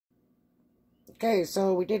Okay,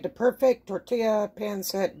 so we did the perfect tortilla pan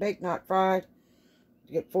set, baked not fried.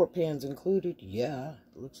 You get 4 pans included. Yeah,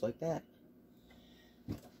 it looks like that.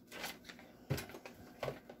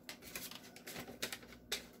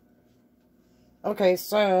 Okay,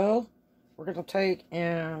 so we're going to take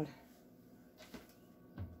and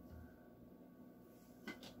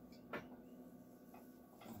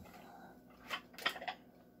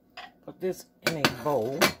put this in a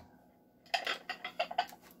bowl.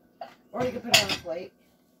 Or you can put it on a plate.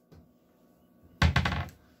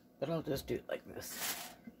 But I'll just do it like this.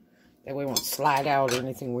 That way it won't slide out or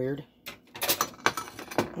anything weird.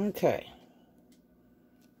 Okay.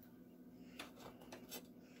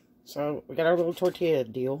 So we got our little tortilla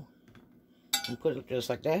deal. And put it just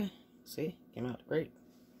like that. See? Came out great.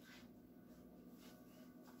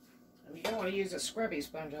 And you don't want to use a scrubby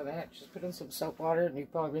sponge on that. Just put in some soap water and you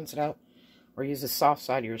can probably rinse it out. Or use the soft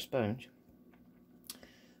side of your sponge.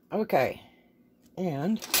 Okay.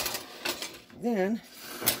 And then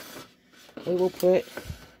we will put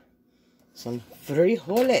some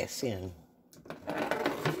frijoles in.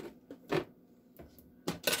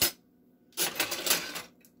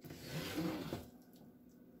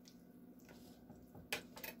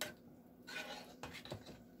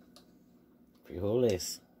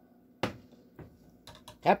 Frijoles.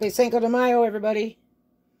 Happy Cinco de Mayo, everybody.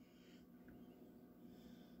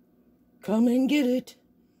 Come and get it.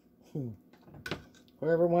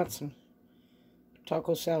 Whoever wants some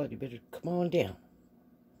taco salad, you better come on down.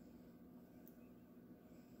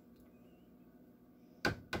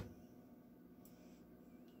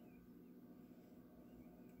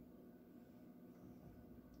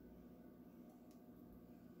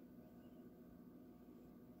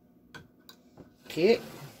 Okay.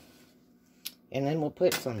 And then we'll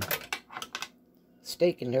put some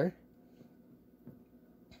steak in there.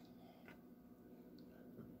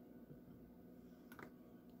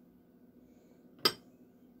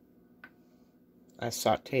 I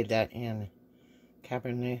sauteed that in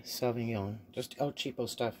Cabernet Sauvignon. Just El Cheapo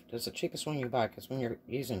stuff. That's the cheapest one you buy, because when you're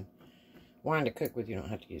using wine to cook with, you don't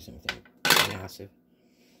have to use anything massive.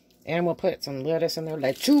 And we'll put some lettuce in there.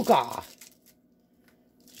 Lechuga.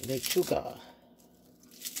 Lechuga.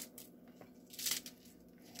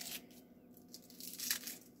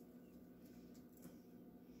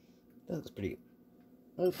 That looks pretty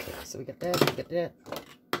good. Okay, so we got that, we got that.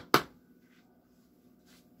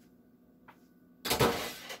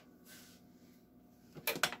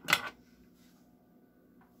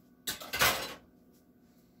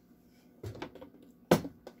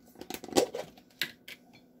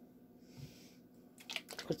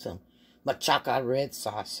 Put some machaca red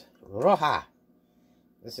sauce. Roja.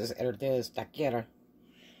 This is ahbez taquera.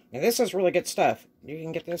 Now this is really good stuff. You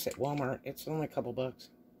can get this at Walmart. It's only a couple bucks.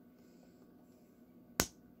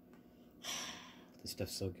 This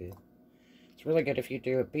stuff's so good. It's really good if you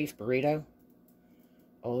do a beef burrito.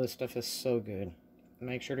 All this stuff is so good.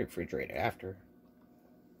 Make sure to refrigerate it after.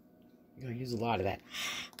 You're going to use a lot of that.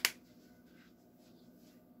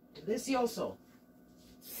 Delicioso.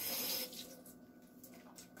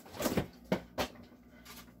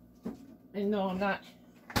 And no, I'm not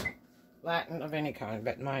Latin of any kind,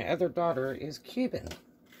 but my other daughter is Cuban.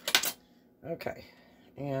 Okay,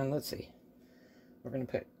 and let's see. We're going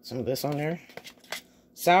to put some of this on there.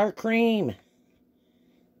 Sour cream.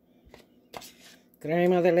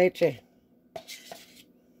 Crema de leche.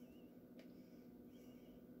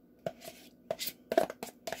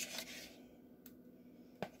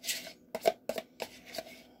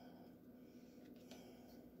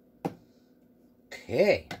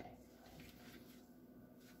 Okay.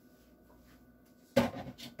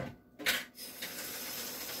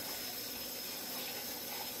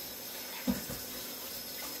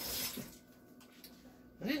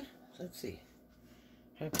 Let's see.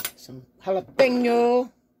 Have some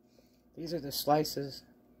jalapeno. These are the slices.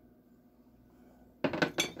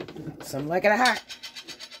 Some like it hot.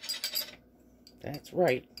 That's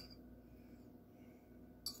right.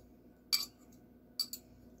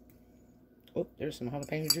 Oh, there's some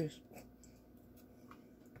jalapeno juice.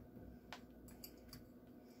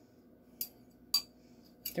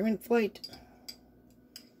 They're in flight.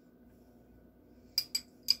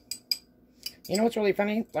 You know what's really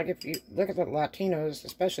funny? Like, if you look at the Latinos,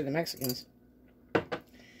 especially the Mexicans,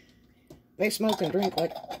 they smoke and drink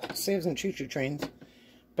like sieves and choo-choo trains.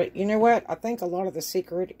 But you know what? I think a lot of the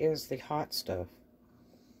secret is the hot stuff.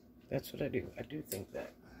 That's what I do. I do think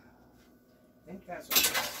that. I think that's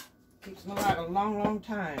what keeps them alive a long, long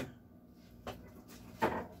time.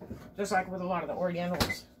 Just like with a lot of the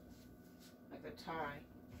Orientals. Like the Thai.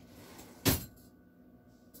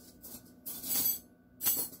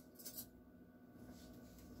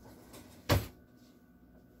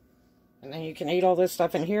 And then you can eat all this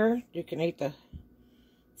stuff in here. You can eat the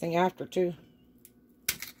thing after, too.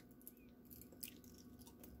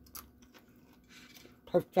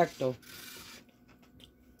 Perfecto.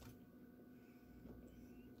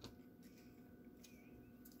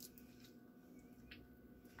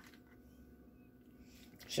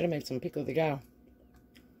 Should have made some pico de gallo.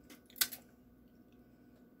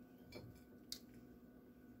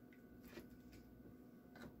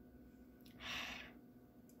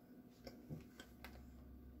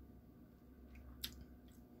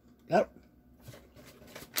 Yep.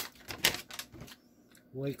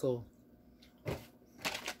 Way cool.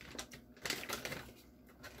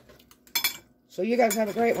 So you guys have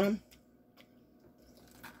a great one.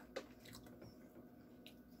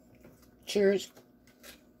 Cheers.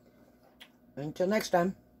 Until next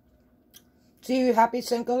time. See you. Happy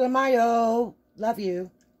Cinco de Mayo. Love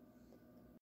you.